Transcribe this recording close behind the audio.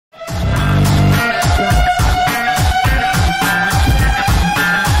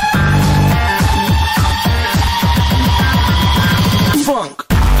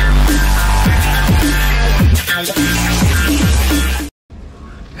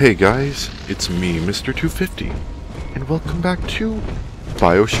Hey guys, it's me, Mr. 250, and welcome back to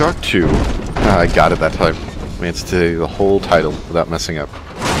Bioshock 2. I got it that time. Managed to say the whole title without messing up.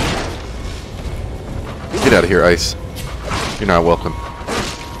 Get out of here, Ice. You're not welcome.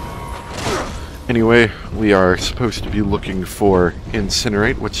 Anyway, we are supposed to be looking for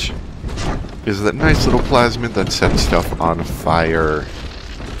Incinerate, which is that nice little plasmid that sets stuff on fire.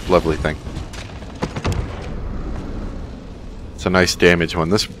 Lovely thing. It's a nice damage one.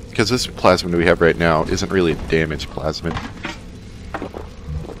 Because this plasmid we have right now isn't really a damage plasmid.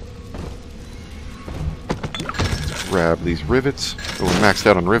 Grab these rivets. Oh, we're maxed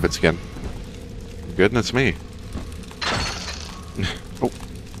out on rivets again. Goodness me. Oh.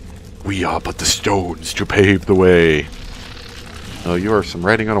 We are but the stones to pave the way. Oh, you are some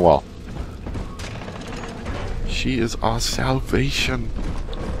writing on a wall. She is our salvation.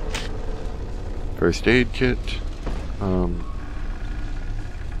 First aid kit.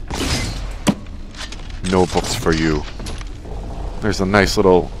 No books for you. There's a nice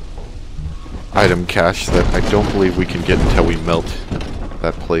little item cache that I don't believe we can get until we melt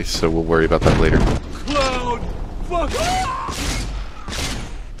that place, so we'll worry about that later. Cloud! Fuck!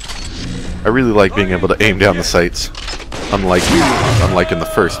 I really like being able to aim down the sights, unlike in the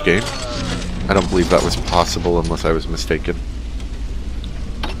first game. I don't believe that was possible unless I was mistaken.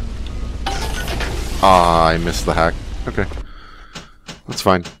 Ah, I missed the hack. Okay. That's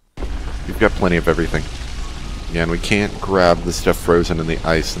fine. We've got plenty of everything. Yeah, and we can't grab the stuff frozen in the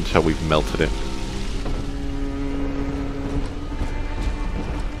ice until we've melted it.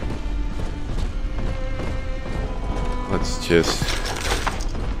 Let's just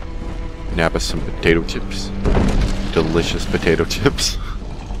nab us some potato chips. Delicious potato chips.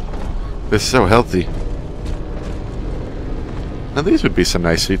 They're so healthy. Now these would be some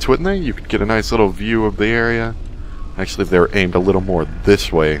nice seats, wouldn't they? You could get a nice little view of the area. Actually, if they were aimed a little more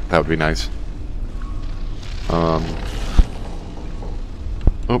this way, that would be nice.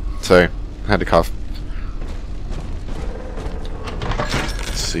 Oh, sorry. I had to cough.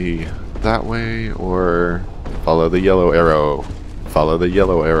 Let's see. That way, or follow the yellow arrow. Follow the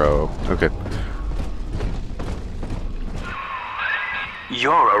yellow arrow. Okay.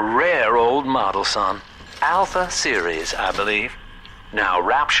 You're a rare old model, son. Alpha series, I believe. Now,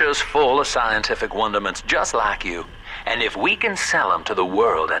 Rapture's full of scientific wonderments just like you. And if we can sell them to the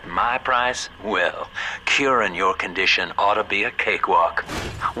world at my price, well, curing your condition ought to be a cakewalk.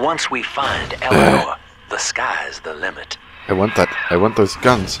 Once we find Eleanor, the sky's the limit. I want that. I want those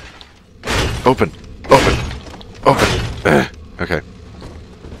guns. Open. Open. Open. Okay.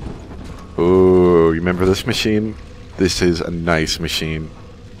 Ooh, you remember this machine? This is a nice machine.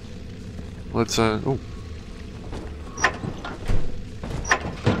 Let's, oh.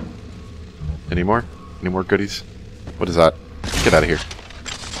 Any more? Any more goodies? What is that? Get out of here.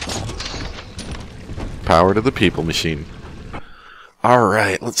 Power to the people machine.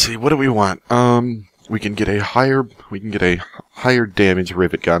 Alright, let's see, what do we want? We can get a higher damage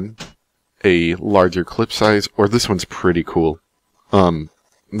rivet gun, a larger clip size, or this one's pretty cool.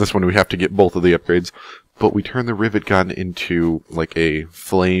 This one we have to get both of the upgrades, but we turn the rivet gun into like a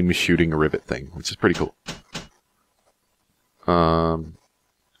flame shooting rivet thing, which is pretty cool.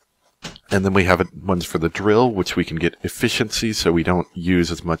 And then we have ones for the drill, which we can get efficiency, so we don't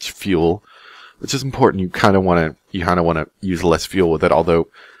use as much fuel, which is important. You kind of want to use less fuel with it. Although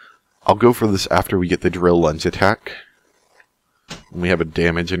I'll go for this after we get the drill lunge attack. And we have a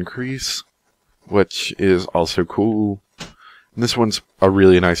damage increase, which is also cool. And this one's a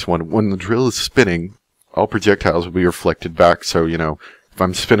really nice one. When the drill is spinning, all projectiles will be reflected back. So if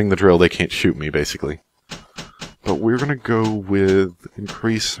I'm spinning the drill, they can't shoot me, basically. But we're going to go with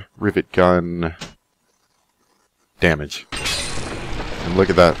increase rivet gun damage. And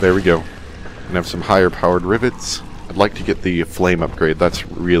look at that, there we go. And have some higher powered rivets. I'd like to get the flame upgrade, that's a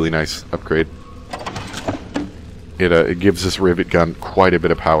really nice upgrade. It gives this rivet gun quite a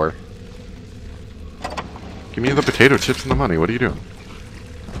bit of power. Give me the potato chips and the money, what are you doing?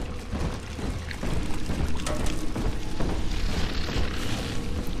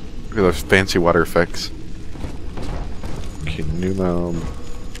 Look at those fancy water effects. Okay, new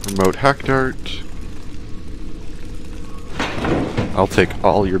remote hack dart. I'll take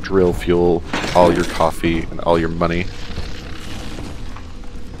all your drill fuel, all your coffee, and all your money.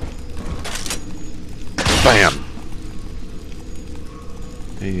 Bam!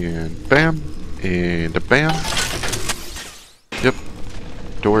 And bam! And a bam! Yep.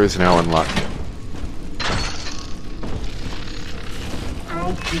 Door is now unlocked.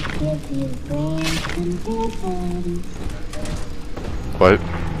 I could give you brains conditions. What?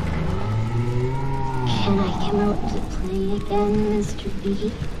 Can I come out to play again, Mr.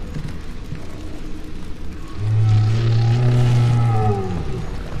 B?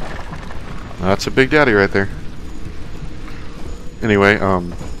 That's a Big Daddy right there. Anyway,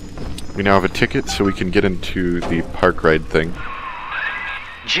 we now have a ticket so we can get into the park ride thing.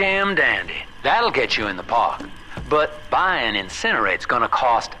 Jam dandy. That'll get you in the park. But buying Incinerate's gonna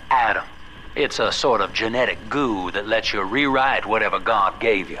cost Adam. It's a sort of genetic goo that lets you rewrite whatever God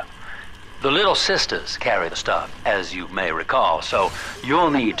gave you. The little sisters carry the stuff, as you may recall, so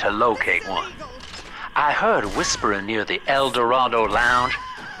you'll need to locate one. I heard whispering near the El Dorado Lounge.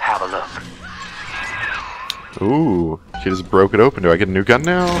 Have a look. Ooh, she just broke it open. Do I get a new gun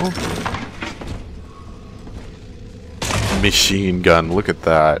now? Machine gun, look at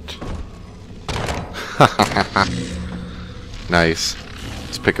that. Nice.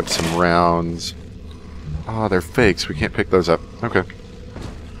 Let's pick up some rounds. Oh, they're fakes. We can't pick those up. Okay.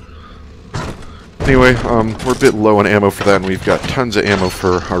 Anyway, we're a bit low on ammo for that, and we've got tons of ammo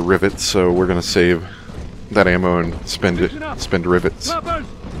for our rivets, so we're gonna save that ammo and spend rivets. Clappers,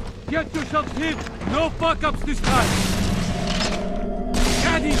 get yourselves hit. No fuck-ups this time.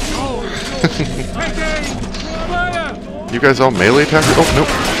 Daddy, no. Hey, fire. You guys all melee attackers? Oh, nope.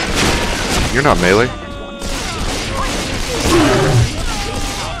 You're not melee.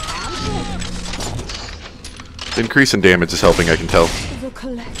 The increase in damage is helping, I can tell. The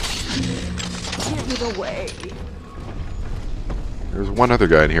collection. Give it away. There was one other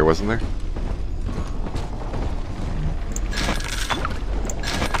guy in here, wasn't there?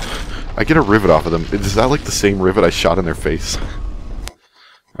 I get a rivet off of them. Is that like the same rivet I shot in their face?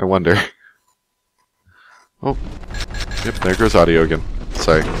 I wonder. Oh. Yep, there goes audio again.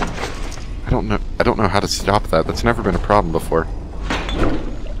 Sorry. I don't know how to stop that. That's never been a problem before.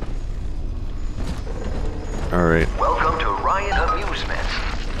 Alright. Welcome to Ryan Amusements.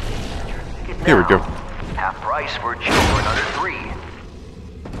 Here we go. Half price for children under 3.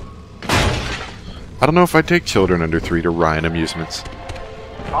 I don't know if I'd take children under 3 to Ryan Amusements.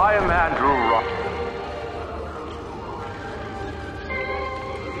 I am Andrew Rock.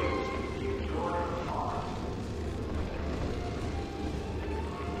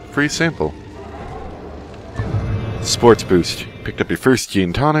 Free sample. Sports Boost. Picked up your first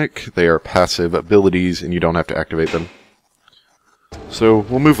gene tonic. They are passive abilities and you don't have to activate them. So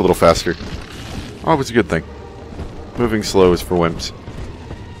we'll move a little faster. Always a good thing. Moving slow is for wimps.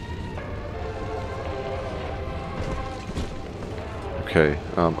 Okay,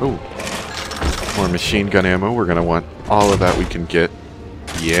 oh. More machine gun ammo. We're gonna want all of that we can get.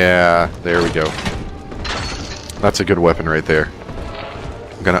 Yeah, there we go. That's a good weapon right there.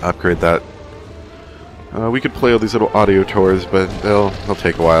 I'm gonna upgrade that. We could play all these little audio tours, but they'll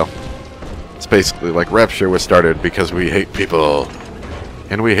take a while. It's basically like Rapture was started because we hate people.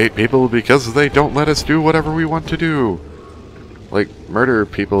 And we hate people because they don't let us do whatever we want to do. Like murder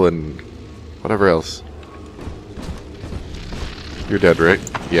people and whatever else. You're dead, right?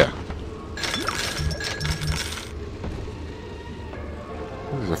 Yeah.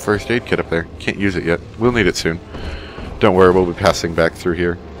 There's a first aid kit up there. Can't use it yet. We'll need it soon. Don't worry, we'll be passing back through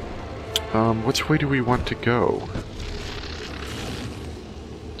here. Which way do we want to go?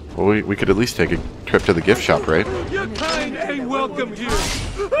 Well, we could at least take a trip to the gift shop, right? Your kind ain't welcome here.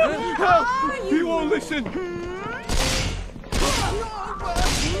 Help! He won't listen.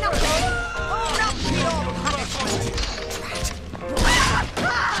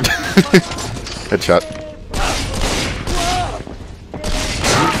 Headshot.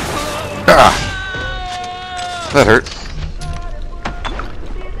 Ah! That hurt.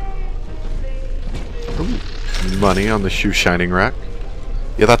 Ooh, money on the shoe shining rack.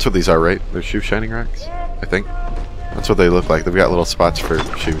 Yeah, that's what these are, right? They're shoe shining racks? I think. That's what they look like. They've got little spots for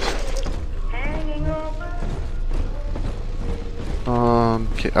shoes.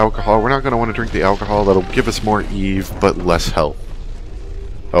 Okay, alcohol. We're not going to want to drink the alcohol. That'll give us more Eve, but less health.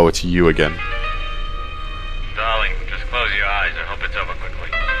 Oh, it's you again. Darling, just close your eyes and hope it's over quickly.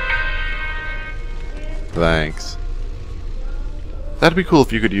 Thanks. That'd be cool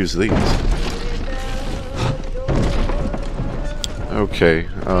if you could use these. Okay,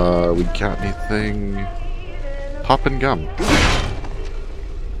 we got anything? Poppin' gum.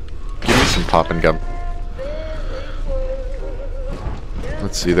 Give me some poppin' gum.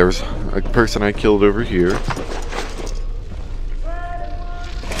 Let's see, there was a person I killed over here.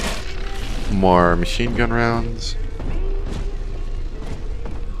 More machine gun rounds.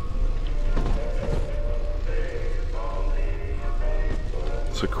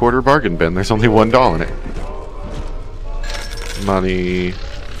 It's a quarter bargain bin. There's only $1 in it. Money.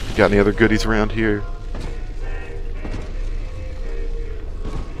 Got any other goodies around here?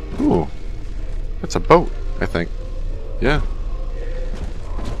 Ooh. That's a boat, I think. Yeah.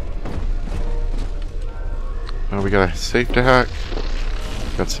 Oh, we got a safe to hack.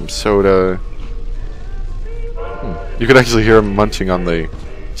 Got some soda. You could actually hear him munching on the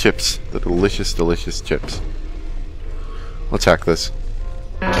chips. The delicious, delicious chips. Let's hack this.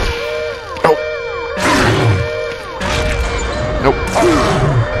 Oh! Nope.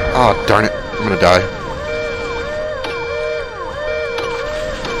 Oh, darn it. I'm gonna die.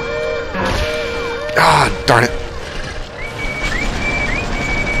 Ah, darn it.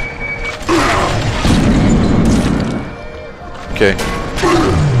 Okay.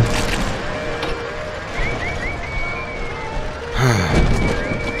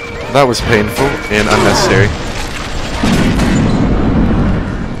 That was painful and unnecessary.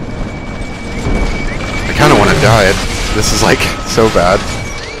 I kind of want to die. This is like so bad.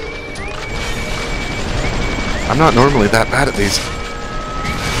 I'm not normally that bad at these.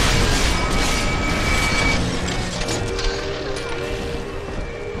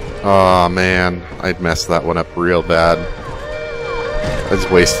 Aw, man. I'd messed that one up real bad. I just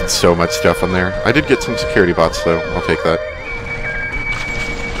wasted so much stuff on there. I did get some security bots, though. I'll take that.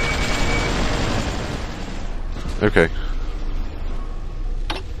 Okay.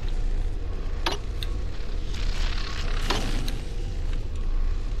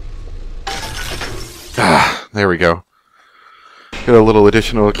 Ah, there we go. Got a little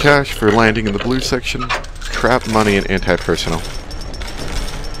additional cash for landing in the blue section. Trap money and anti-personnel.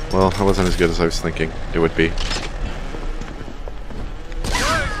 Well, that wasn't as good as I was thinking it would be.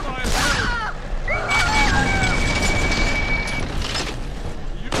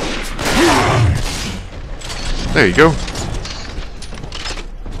 There you go.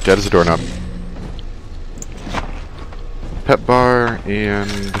 Dead as a doorknob. Pet bar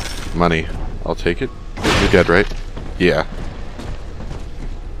and money. I'll take it. You're dead, right? Yeah.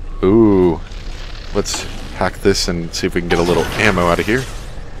 Ooh. Let's hack this and see if we can get a little ammo out of here.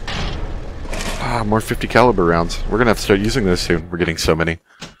 Ah, more 50 caliber rounds. We're gonna have to start using those soon. We're getting so many.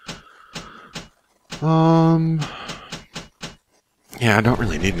 Yeah, I don't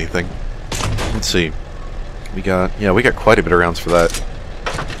really need anything. Let's see. We got quite a bit of rounds for that.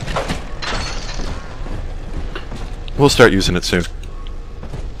 We'll start using it soon.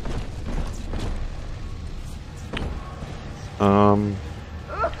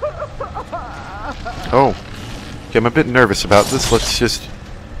 Oh. Okay, I'm a bit nervous about this. Let's just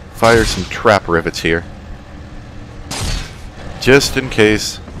fire some trap rivets here. Just in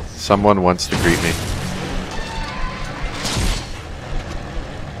case someone wants to greet me.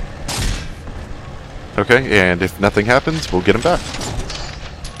 Okay, and if nothing happens, we'll get him back.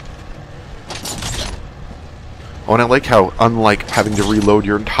 Oh, and I like how, unlike having to reload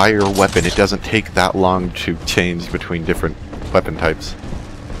your entire weapon, it doesn't take that long to change between different weapon types.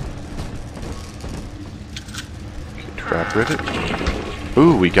 Okay, trap rivet.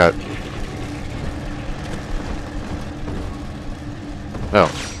 Ooh, we got... Oh.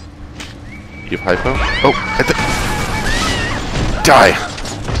 You have hypo? Oh, die!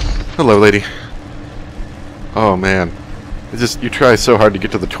 Hello, lady. Oh man, you try so hard to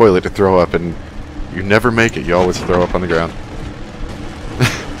get to the toilet to throw up, and you never make it. You always throw up on the ground.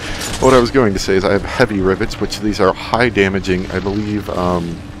 What I was going to say is I have heavy rivets, which these are high damaging. I believe.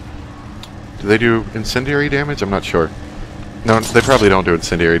 Do they do incendiary damage? I'm not sure. No, they probably don't do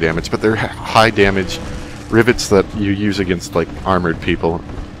incendiary damage, but they're high damage rivets that you use against like armored people.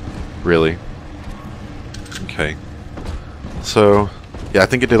 Really. Okay. So. Yeah, I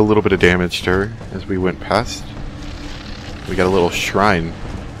think it did a little bit of damage to her as we went past. We got a little shrine.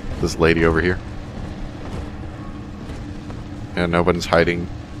 This lady over here. And nobody's hiding.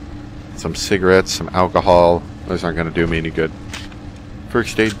 Some cigarettes, some alcohol. Those aren't going to do me any good.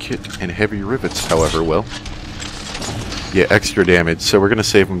 First aid kit and heavy rivets, however, will. Yeah, extra damage. So we're going to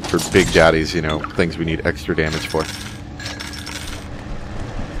save them for big daddies, you know, things we need extra damage for.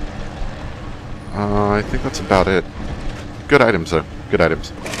 I think that's about it. Good items, though. Good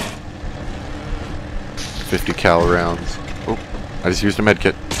items. 50 cal rounds. Oh, I just used a med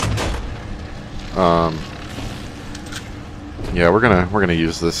kit. Yeah, we're gonna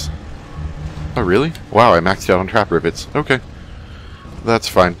use this. Oh, really? Wow, I maxed out on trap rivets. Okay, that's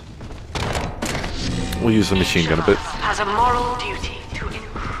fine. We'll use the machine gun a bit. Has a moral duty to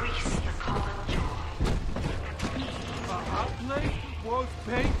increase the common joy. Hot plate was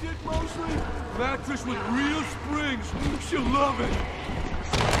painted mostly. Mattress with real springs. She'll love it.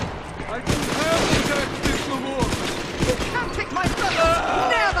 I can have that this no more. You can't take my brother!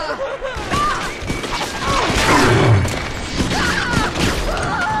 Never!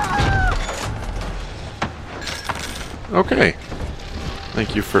 Okay.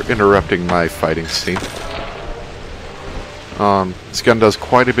 Thank you for interrupting my fighting scene. This gun does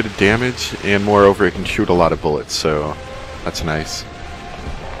quite a bit of damage, and moreover it can shoot a lot of bullets, so that's nice.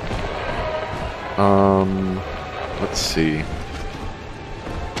 Let's see.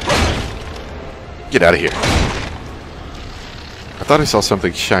 Get out of here. I thought I saw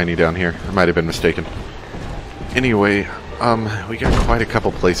something shiny down here. I might have been mistaken. Anyway, we got quite a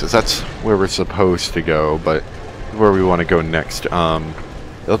couple places. That's where we're supposed to go, but where we want to go next.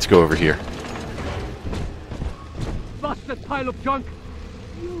 Let's go over here. Bust that pile of junk!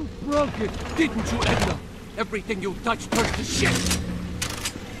 You broke it, didn't you, Edna? Everything you touched turned to shit!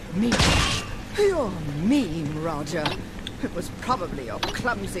 Me? You're mean, Roger. It was probably your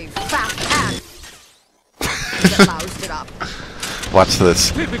clumsy, fat hand that loused it up. Watch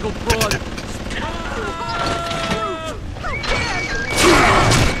this. Typical fraud!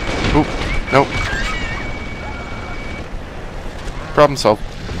 Oop, nope. Problem solved.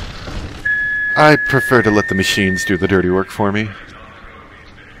 I prefer to let the machines do the dirty work for me.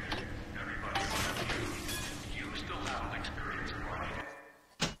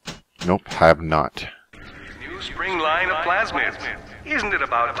 Nope, have not. New spring line of plasmids. Isn't it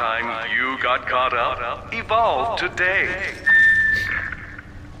about time you got caught up? Evolved today.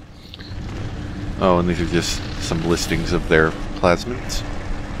 Oh, and these are just some listings of their plasmids.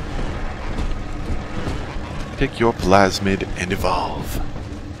 Pick your plasmid and evolve.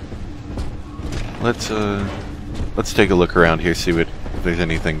 Let's take a look around here, see if there's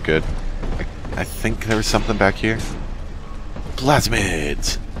anything good. I think there was something back here.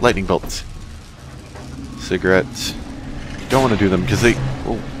 Plasmids! Lightning bolts. Cigarettes. Don't want to do them because they...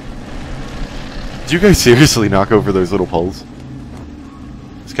 Oh. Did you guys seriously knock over those little poles?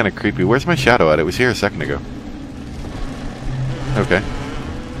 It's kind of creepy. Where's my shadow at? It was here a second ago. Okay.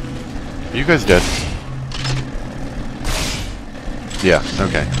 Are you guys dead? Yeah,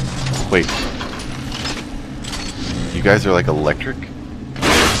 okay. Wait. You guys are like electric?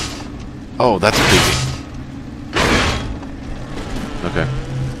 Oh, that's creepy. Okay.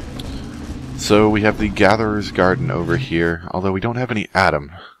 So we have the Gatherer's Garden over here, although we don't have any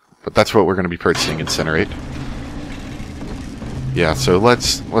Atom. But that's what we're going to be purchasing, Incinerate. Yeah, so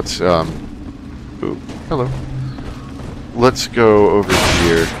let's ooh, hello. Let's go over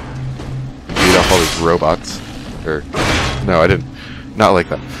here, beat up all these robots. Or, no, I didn't. Not like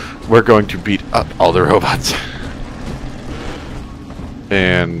that. We're going to beat up all the robots.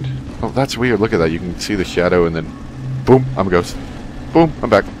 And, oh, that's weird. Look at that. You can see the shadow and then, boom, I'm a ghost. Boom, I'm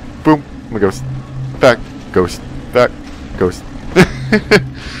back. Boom, I'm a ghost. Back, ghost. Back, ghost.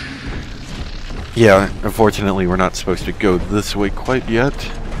 Yeah, unfortunately we're not supposed to go this way quite yet.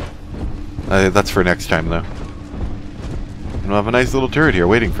 That's for next time, though. And we'll have a nice little turret here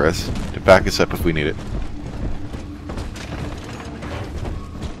waiting for us to back us up if we need it.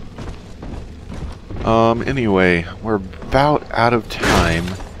 Anyway, we're about out of time.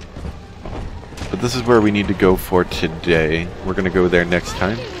 But this is where we need to go for today. We're gonna go there next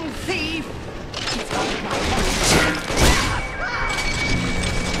time.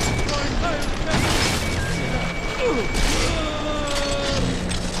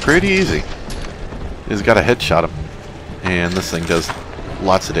 Pretty easy. He's got a headshot him. And this thing does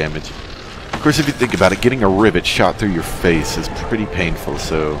lots of damage. Of course, if you think about it, getting a rivet shot through your face is pretty painful,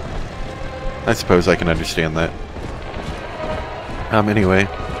 so I suppose I can understand that. Anyway,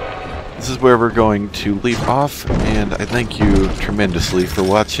 this is where we're going to leave off, and I thank you tremendously for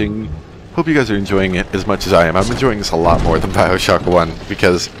watching. Hope you guys are enjoying it as much as I am. I'm enjoying this a lot more than Bioshock 1,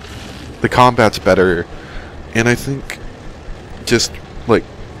 because the combat's better, and I think just, like,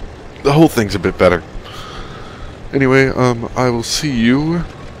 the whole thing's a bit better. Anyway, I will see you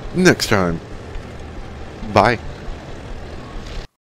next time. Bye.